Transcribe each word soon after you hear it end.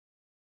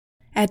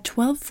At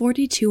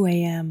 12:42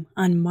 a.m.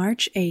 on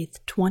March 8,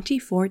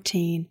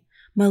 2014,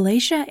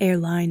 Malaysia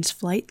Airlines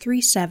Flight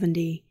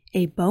 370,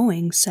 a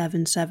Boeing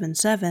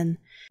 777,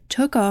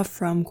 took off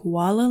from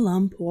Kuala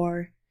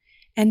Lumpur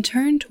and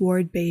turned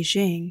toward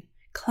Beijing,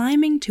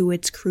 climbing to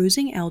its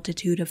cruising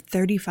altitude of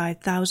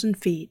 35,000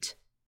 feet.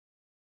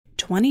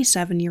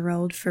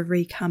 27-year-old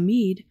Farid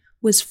Hamid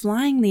was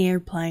flying the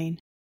airplane.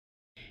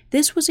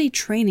 This was a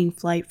training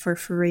flight for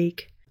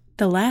Farid,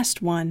 the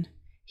last one.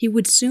 He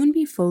would soon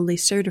be fully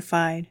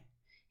certified.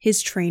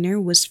 His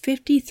trainer was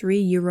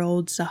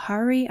 53-year-old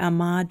Zahari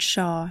Ahmad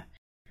Shah,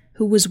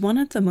 who was one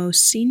of the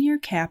most senior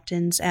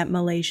captains at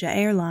Malaysia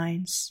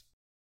Airlines.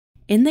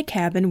 In the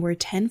cabin were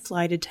 10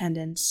 flight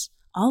attendants,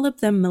 all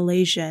of them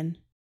Malaysian.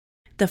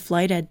 The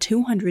flight had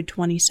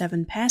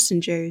 227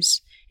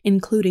 passengers,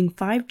 including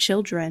 5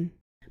 children.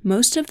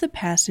 Most of the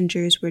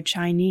passengers were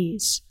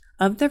Chinese.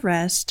 Of the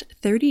rest,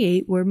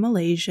 38 were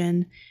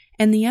Malaysian,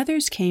 and the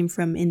others came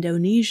from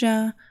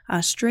Indonesia,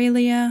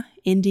 Australia,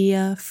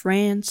 India,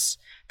 France,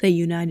 the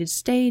United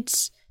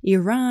States,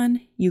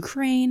 Iran,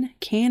 Ukraine,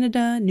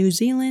 Canada, New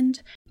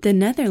Zealand, the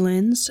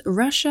Netherlands,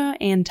 Russia,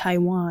 and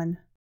Taiwan.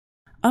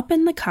 Up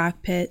in the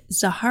cockpit,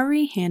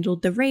 Zahari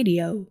handled the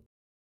radio.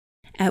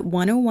 At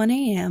 1:01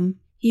 a.m.,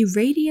 he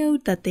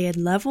radioed that they had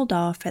leveled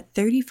off at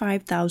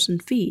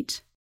 35,000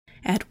 feet.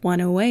 At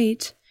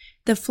 1:08,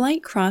 the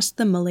flight crossed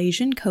the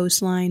Malaysian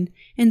coastline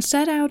and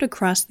set out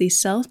across the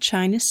South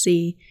China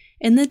Sea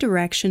in the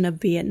direction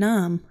of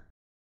Vietnam.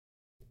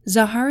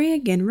 Zahari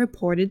again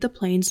reported the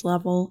plane's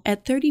level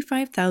at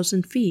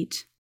 35,000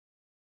 feet.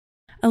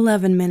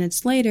 11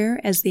 minutes later,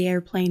 as the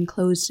airplane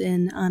closed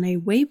in on a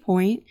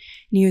waypoint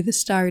near the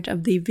start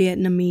of the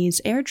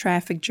Vietnamese air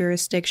traffic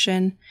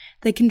jurisdiction,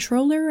 the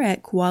controller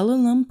at Kuala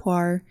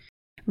Lumpur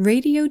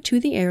radioed to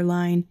the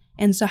airline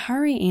and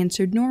Zahari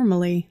answered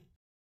normally.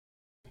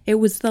 It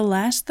was the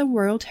last the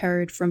world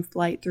heard from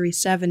Flight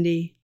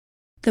 370.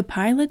 The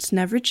pilots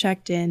never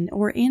checked in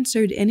or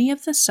answered any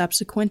of the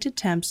subsequent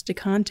attempts to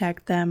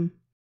contact them.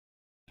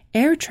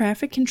 Air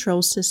traffic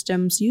control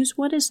systems use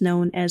what is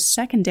known as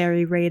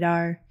secondary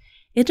radar.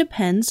 It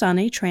depends on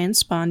a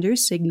transponder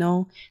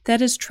signal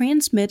that is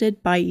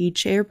transmitted by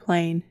each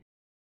airplane.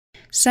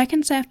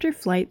 Seconds after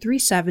Flight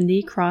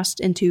 370 crossed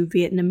into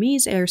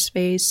Vietnamese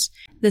airspace,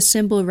 the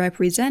symbol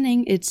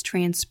representing its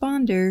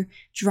transponder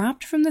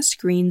dropped from the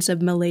screens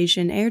of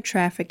Malaysian air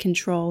traffic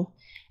control,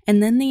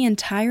 and then the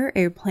entire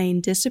airplane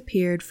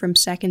disappeared from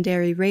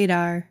secondary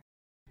radar.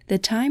 The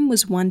time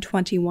was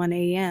 1:21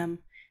 a.m.,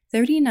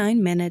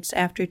 39 minutes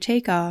after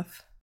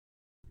takeoff.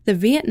 The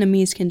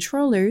Vietnamese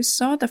controllers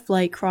saw the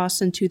flight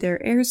cross into their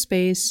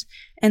airspace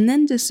and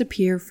then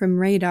disappear from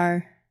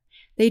radar.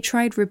 They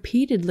tried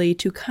repeatedly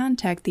to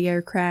contact the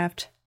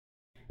aircraft.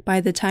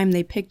 By the time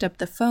they picked up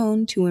the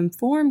phone to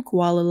inform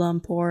Kuala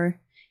Lumpur,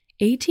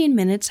 18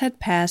 minutes had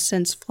passed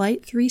since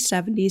Flight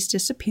 370's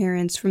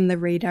disappearance from the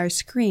radar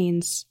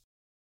screens.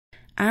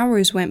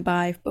 Hours went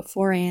by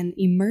before an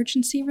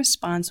emergency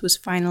response was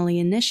finally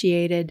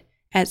initiated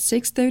at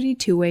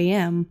 6:32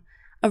 a.m.,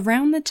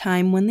 around the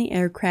time when the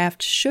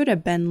aircraft should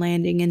have been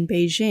landing in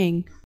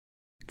Beijing.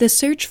 The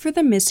search for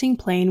the missing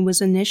plane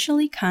was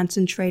initially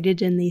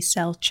concentrated in the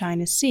South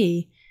China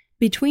Sea,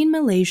 between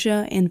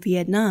Malaysia and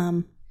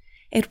Vietnam.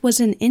 It was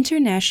an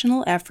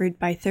international effort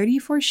by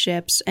 34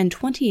 ships and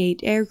 28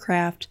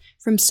 aircraft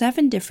from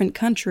 7 different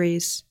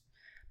countries.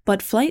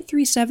 But Flight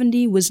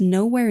 370 was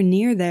nowhere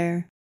near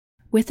there.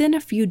 Within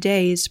a few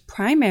days,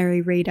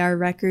 primary radar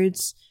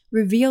records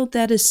revealed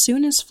that as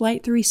soon as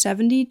Flight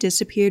 370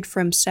 disappeared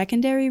from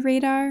secondary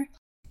radar,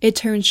 it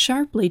turned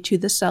sharply to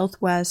the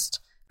southwest,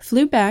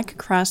 flew back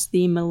across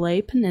the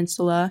Malay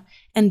Peninsula,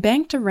 and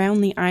banked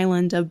around the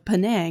island of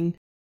Penang.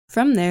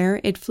 From there,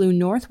 it flew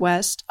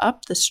northwest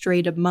up the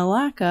Strait of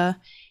Malacca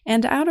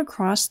and out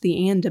across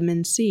the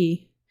Andaman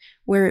Sea,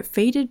 where it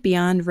faded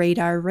beyond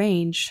radar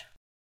range.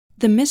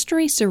 The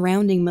mystery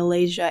surrounding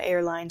Malaysia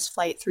Airlines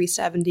Flight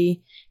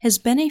 370 has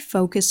been a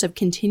focus of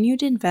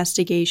continued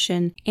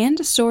investigation and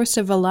a source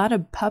of a lot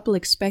of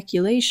public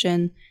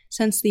speculation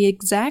since the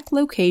exact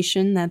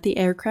location that the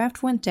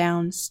aircraft went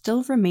down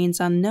still remains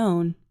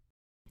unknown.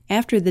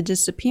 After the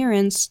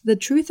disappearance, the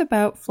truth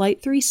about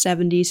Flight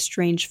 370's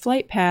strange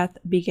flight path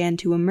began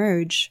to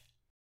emerge.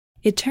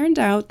 It turned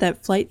out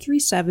that Flight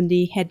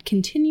 370 had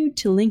continued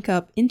to link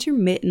up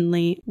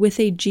intermittently with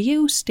a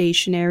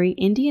geostationary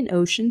Indian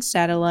Ocean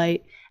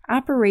satellite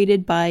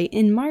operated by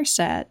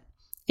Inmarsat,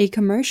 a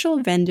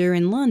commercial vendor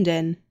in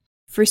London,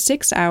 for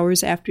 6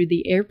 hours after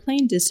the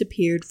airplane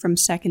disappeared from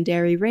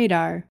secondary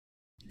radar.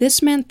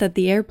 This meant that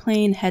the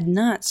airplane had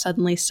not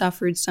suddenly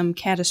suffered some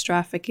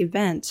catastrophic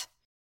event.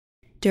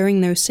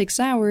 During those 6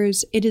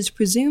 hours, it is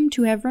presumed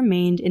to have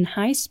remained in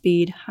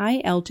high-speed,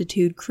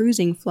 high-altitude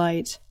cruising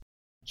flight.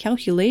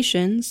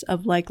 Calculations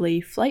of likely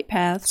flight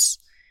paths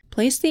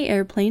place the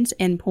airplane's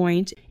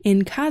endpoint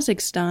in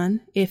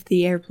Kazakhstan if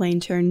the airplane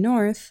turned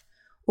north,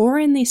 or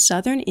in the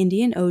southern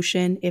Indian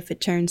Ocean if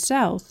it turned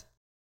south.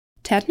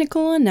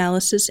 Technical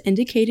analysis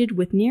indicated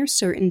with near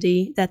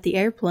certainty that the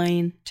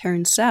airplane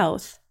turned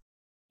south.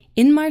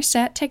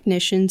 Inmarsat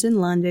technicians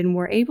in London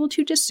were able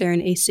to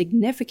discern a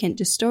significant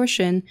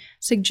distortion,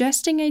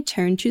 suggesting a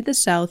turn to the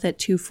south at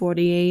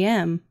 2:40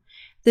 a.m.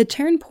 The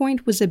turn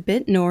point was a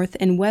bit north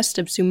and west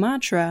of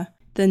Sumatra,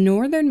 the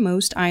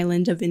northernmost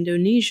island of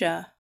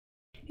Indonesia.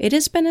 It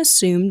has been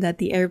assumed that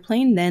the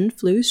airplane then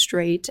flew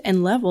straight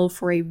and level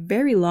for a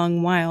very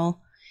long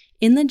while,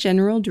 in the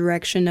general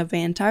direction of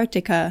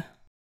Antarctica.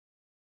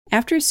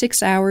 After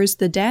 6 hours,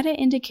 the data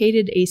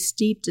indicated a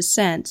steep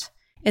descent,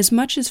 as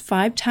much as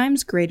 5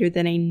 times greater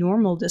than a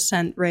normal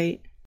descent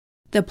rate.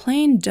 The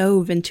plane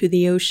dove into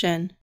the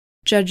ocean.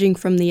 Judging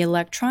from the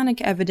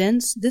electronic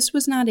evidence, this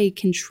was not a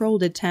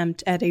controlled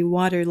attempt at a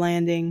water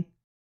landing.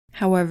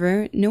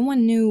 However, no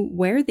one knew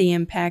where the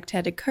impact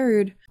had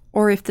occurred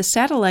or if the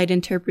satellite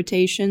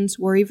interpretations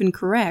were even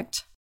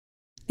correct.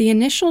 The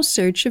initial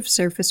search of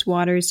surface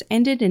waters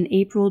ended in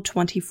April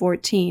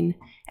 2014,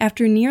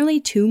 after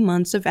nearly 2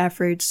 months of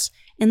efforts,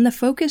 and the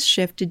focus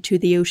shifted to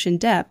the ocean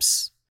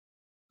depths.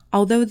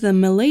 Although the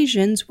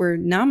Malaysians were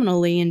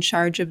nominally in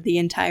charge of the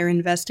entire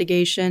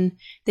investigation,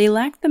 they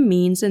lacked the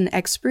means and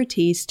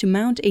expertise to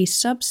mount a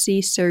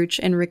subsea search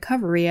and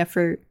recovery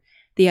effort.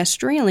 The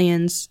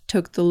Australians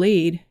took the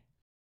lead.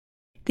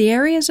 The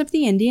areas of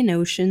the Indian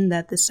Ocean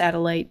that the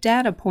satellite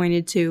data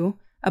pointed to,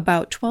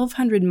 about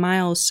 1,200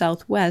 miles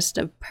southwest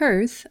of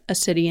Perth, a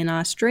city in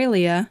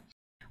Australia,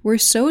 were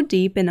so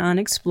deep and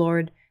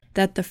unexplored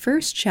that the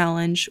first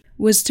challenge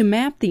was to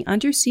map the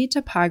undersea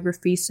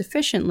topography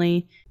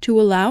sufficiently to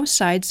allow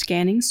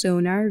side-scanning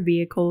sonar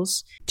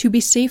vehicles to be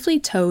safely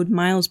towed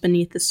miles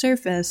beneath the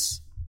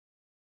surface.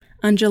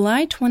 On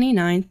July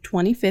 29,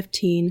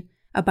 2015,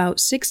 about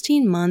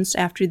 16 months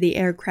after the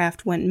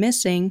aircraft went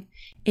missing,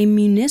 a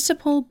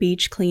municipal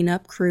beach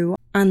cleanup crew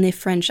on the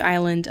French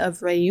island of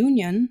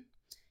Réunion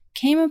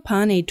came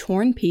upon a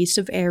torn piece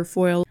of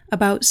airfoil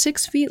about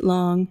 6 feet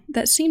long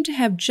that seemed to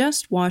have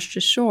just washed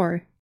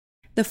ashore.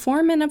 The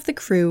foreman of the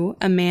crew,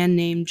 a man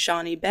named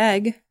Johnny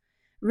Begg,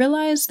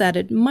 realized that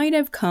it might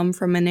have come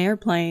from an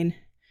airplane,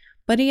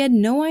 but he had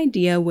no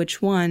idea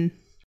which one.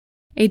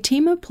 A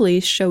team of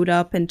police showed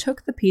up and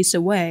took the piece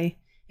away.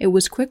 It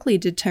was quickly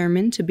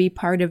determined to be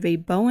part of a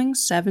Boeing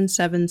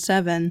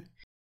 777.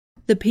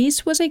 The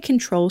piece was a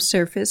control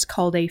surface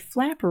called a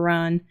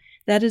flaperon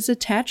that is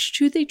attached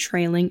to the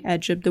trailing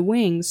edge of the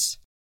wings.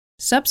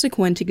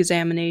 Subsequent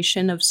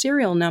examination of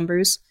serial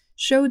numbers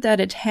showed that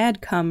it had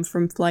come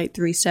from Flight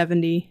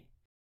 370.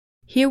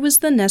 Here was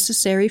the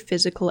necessary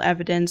physical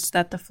evidence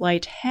that the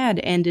flight had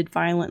ended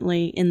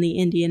violently in the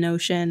Indian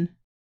Ocean.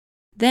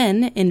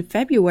 Then, in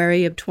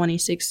February of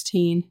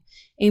 2016,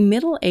 a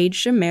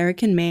middle-aged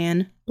American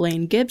man,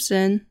 Blaine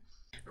Gibson,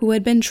 who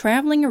had been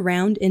traveling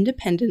around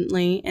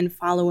independently and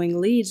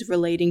following leads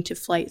relating to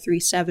Flight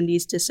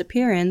 370's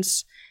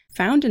disappearance,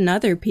 found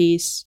another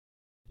piece.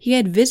 He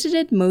had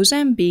visited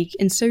Mozambique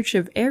in search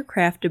of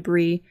aircraft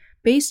debris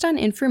based on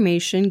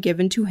information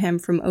given to him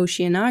from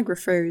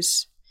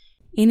oceanographers.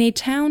 In a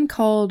town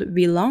called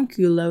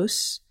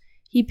Vilanculos,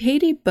 he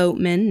paid a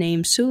boatman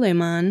named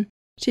Suleiman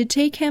to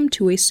take him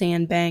to a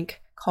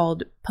sandbank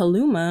called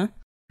Paluma,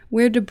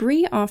 where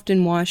debris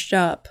often washed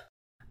up.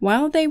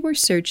 While they were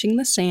searching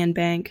the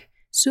sandbank,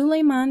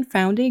 Suleiman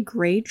found a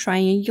gray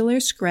triangular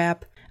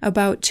scrap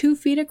about 2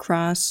 feet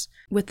across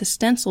with the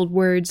stenciled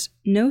words,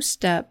 "No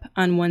step,"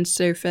 on one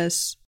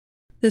surface.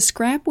 The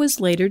scrap was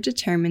later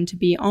determined to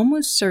be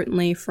almost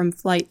certainly from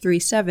Flight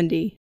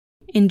 370.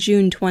 In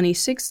June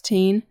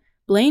 2016,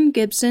 Blaine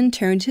Gibson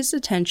turned his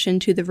attention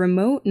to the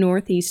remote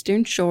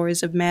northeastern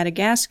shores of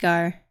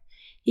Madagascar.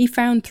 He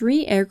found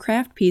 3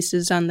 aircraft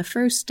pieces on the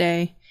first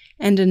day,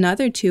 and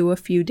another 2 a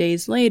few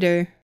days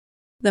later.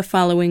 The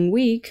following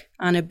week,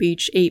 on a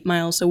beach 8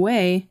 miles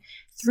away,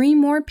 3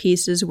 more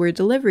pieces were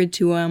delivered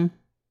to him.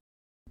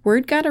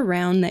 Word got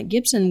around that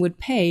Gibson would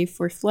pay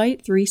for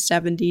Flight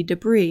 370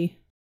 debris.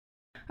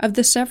 Of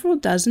the several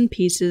dozen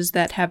pieces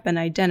that have been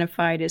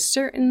identified as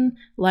certain,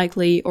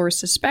 likely, or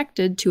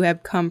suspected to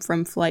have come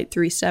from Flight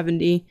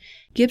 370,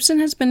 Gibson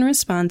has been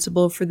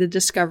responsible for the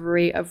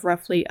discovery of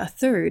roughly a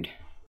third.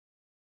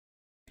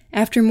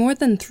 After more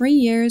than 3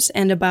 years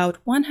and about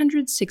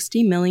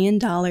 $160 million,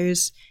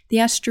 the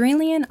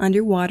Australian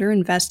underwater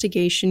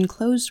investigation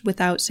closed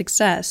without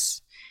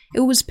success.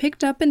 It was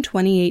picked up in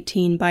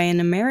 2018 by an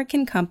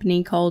American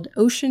company called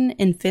Ocean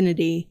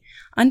Infinity,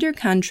 under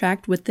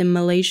contract with the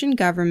Malaysian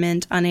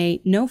government on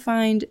a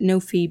no-find,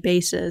 no-fee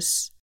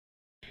basis.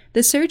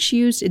 The search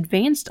used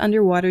advanced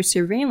underwater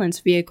surveillance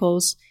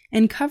vehicles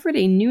and covered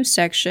a new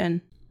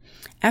section.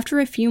 After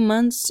a few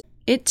months,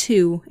 it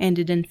too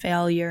ended in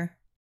failure.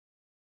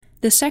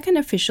 The second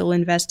official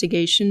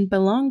investigation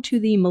belonged to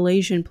the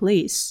Malaysian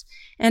police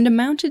and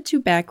amounted to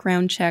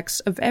background checks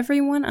of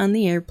everyone on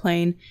the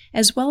airplane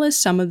as well as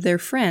some of their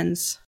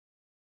friends.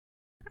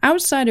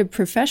 Outside of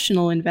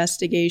professional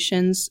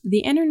investigations,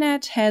 the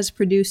internet has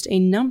produced a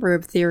number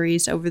of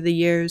theories over the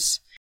years.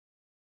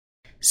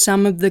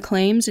 Some of the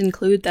claims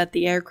include that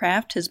the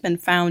aircraft has been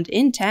found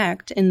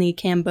intact in the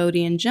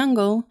Cambodian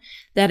jungle,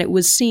 that it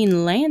was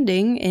seen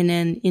landing in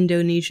an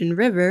Indonesian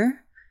river,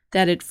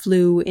 that it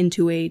flew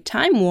into a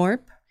time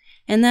warp,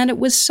 and that it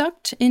was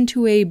sucked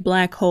into a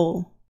black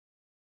hole.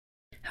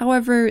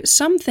 However,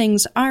 some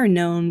things are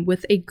known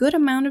with a good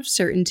amount of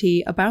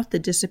certainty about the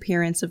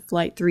disappearance of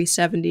Flight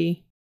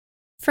 370.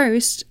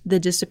 First, the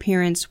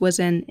disappearance was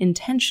an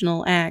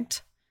intentional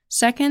act.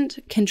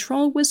 Second,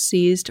 control was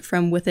seized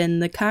from within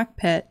the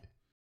cockpit.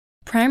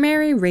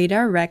 Primary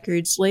radar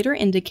records later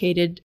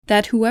indicated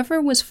that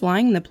whoever was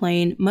flying the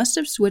plane must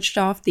have switched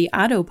off the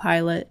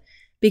autopilot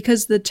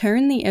because the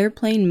turn the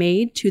airplane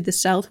made to the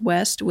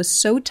southwest was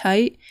so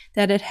tight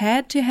that it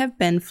had to have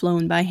been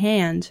flown by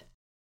hand.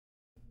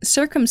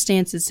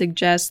 Circumstances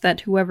suggest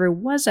that whoever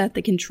was at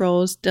the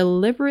controls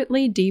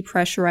deliberately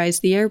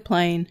depressurized the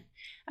airplane.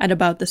 At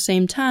about the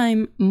same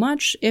time,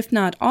 much, if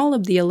not all,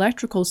 of the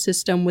electrical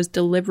system was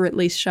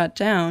deliberately shut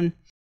down.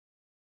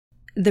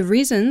 The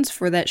reasons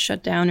for that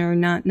shutdown are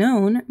not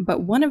known,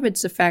 but one of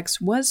its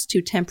effects was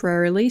to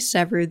temporarily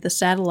sever the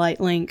satellite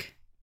link.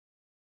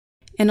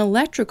 An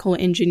electrical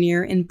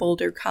engineer in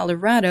Boulder,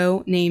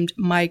 Colorado, named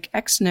Mike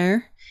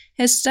Exner,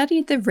 has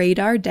studied the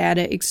radar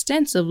data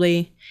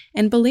extensively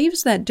and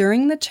believes that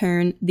during the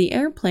turn, the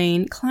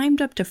airplane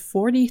climbed up to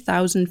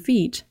 40,000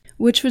 feet,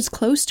 which was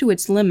close to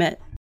its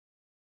limit.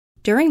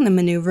 During the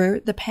maneuver,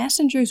 the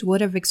passengers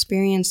would have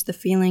experienced the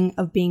feeling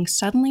of being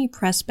suddenly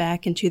pressed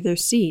back into their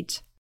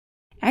seat.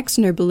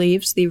 Exner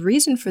believes the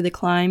reason for the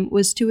climb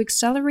was to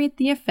accelerate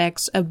the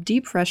effects of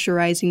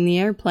depressurizing the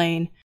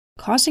airplane,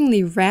 causing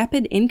the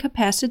rapid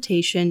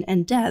incapacitation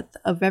and death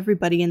of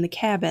everybody in the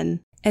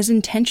cabin, as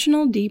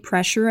intentional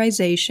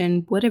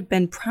depressurization would have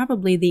been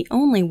probably the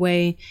only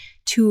way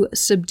to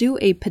subdue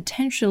a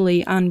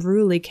potentially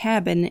unruly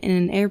cabin in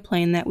an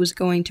airplane that was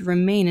going to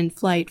remain in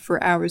flight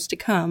for hours to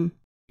come.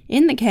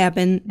 In the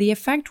cabin, the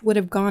effect would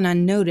have gone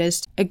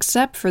unnoticed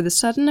except for the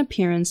sudden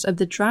appearance of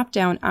the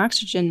drop-down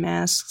oxygen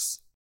masks.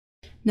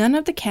 None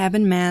of the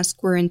cabin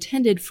masks were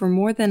intended for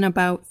more than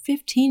about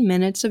 15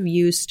 minutes of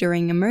use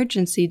during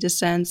emergency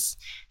descents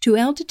to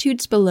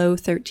altitudes below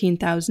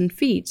 13,000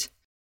 feet.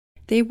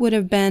 They would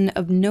have been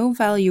of no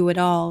value at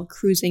all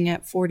cruising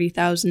at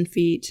 40,000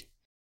 feet.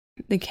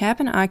 The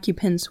cabin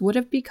occupants would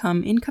have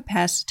become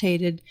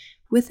incapacitated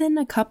within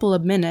a couple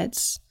of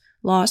minutes,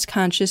 lost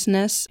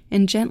consciousness,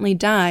 and gently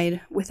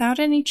died without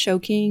any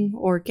choking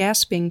or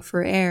gasping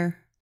for air.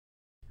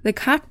 The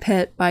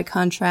cockpit, by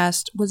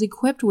contrast, was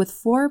equipped with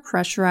 4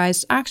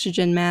 pressurized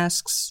oxygen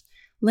masks,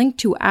 linked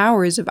to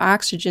hours of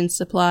oxygen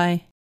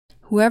supply.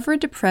 Whoever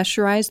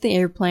depressurized the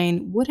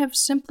airplane would have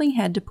simply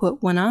had to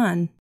put one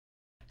on.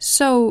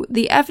 So,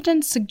 the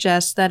evidence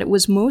suggests that it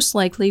was most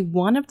likely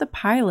one of the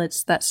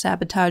pilots that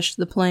sabotaged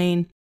the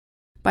plane.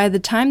 By the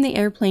time the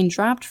airplane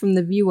dropped from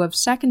the view of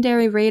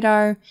secondary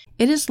radar,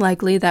 it is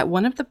likely that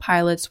one of the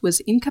pilots was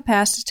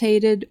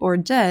incapacitated or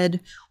dead,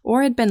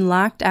 or had been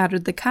locked out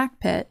of the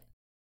cockpit.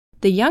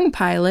 The young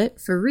pilot,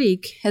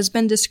 Farik, has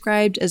been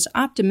described as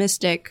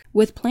optimistic,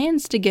 with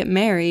plans to get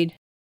married.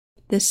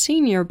 The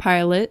senior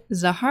pilot,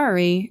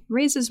 Zahari,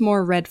 raises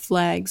more red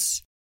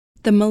flags.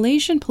 The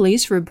Malaysian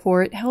police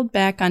report held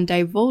back on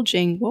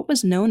divulging what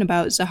was known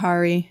about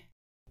Zahari.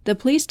 The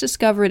police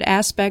discovered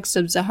aspects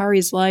of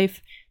Zahari's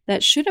life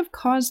that should have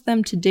caused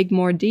them to dig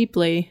more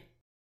deeply.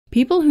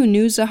 People who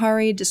knew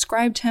Zahari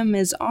described him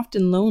as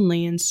often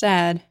lonely and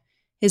sad.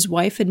 His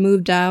wife had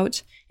moved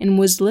out and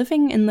was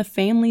living in the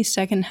family's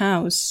second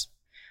house.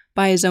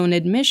 By his own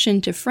admission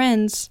to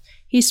friends,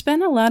 he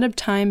spent a lot of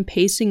time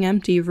pacing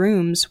empty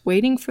rooms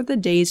waiting for the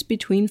days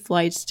between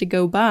flights to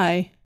go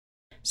by.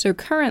 So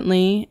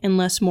currently,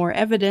 unless more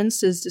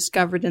evidence is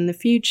discovered in the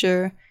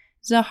future,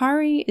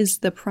 Zahari is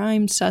the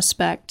prime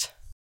suspect.